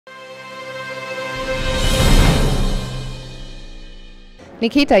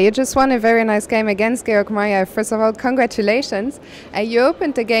Nikita, you just won a very nice game against Georg Meier. First of all, congratulations. You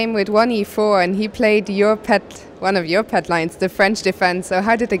opened the game with 1e4 and he played your pet, one of your pet lines, the French defense. So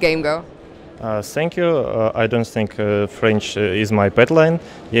how did the game go? Thank you. I don't think French is my pet line.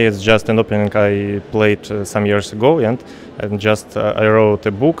 Yeah, it's just an opening I played some years ago, and just I wrote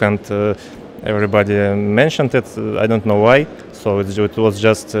a book and everybody mentioned it. I don't know why. So it was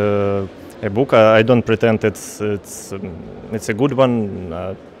just a book. I don't pretend it's a good one.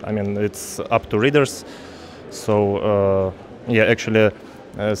 I mean, it's up to readers. So yeah, actually,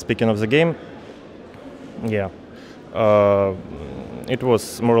 speaking of the game, yeah. It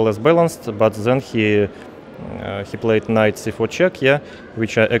was more or less balanced, but then he played knight c4 check, yeah,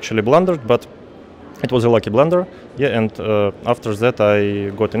 which I actually blundered, but it was a lucky blunder, yeah. And after that, I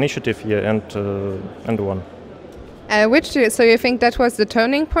got initiative, yeah, and won. So you think that was the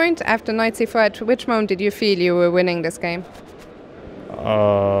turning point after knight c4? At which moment did you feel you were winning this game?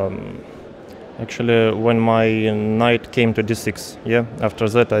 Actually, when my knight came to d6, yeah. After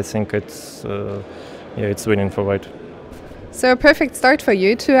that, I think it's winning for white. So a perfect start for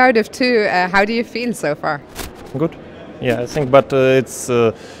you, 2 out of 2. How do you feel so far? Good. Yeah, I think, but it's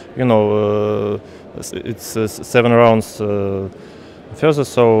it's 7 rounds further,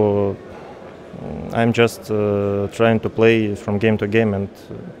 so I'm just trying to play from game to game, and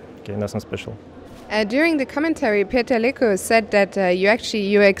okay, nothing special. During the commentary, Peter Leko said that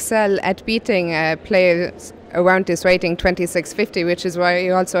you excel at beating players around this rating 2650, which is why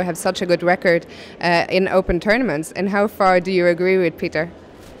you also have such a good record in open tournaments. And how far do you agree with Peter?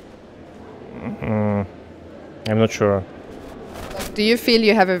 I'm not sure. Do you feel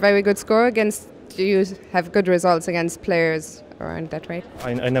you have a very good score against? Do you have good results against players around that rate?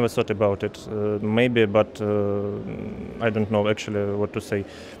 I never thought about it. Maybe, but I don't know actually what to say.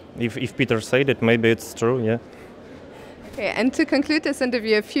 If Peter said it, maybe it's true. Yeah. Okay, and to conclude this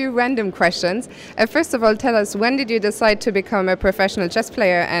interview, a few random questions. First of all, tell us, when did you decide to become a professional chess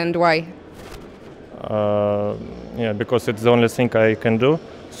player and why? Yeah, because it's the only thing I can do.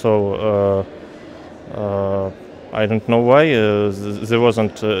 So I don't know why. There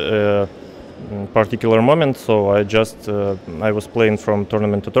wasn't a particular moment. So I was playing from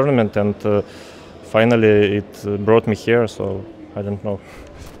tournament to tournament, and finally it brought me here. So I don't know.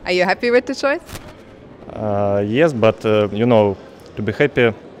 Are you happy with the choice? Yes, but to be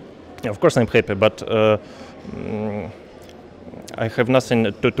happy, of course I'm happy, but I have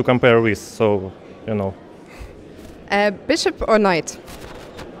nothing to compare with, so Bishop or knight?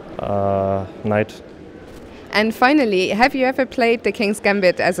 Knight. And finally, have you ever played the King's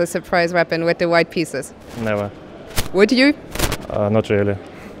Gambit as a surprise weapon with the white pieces? Never. Would you? Not really.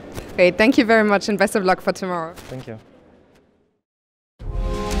 Okay, thank you very much and best of luck for tomorrow. Thank you.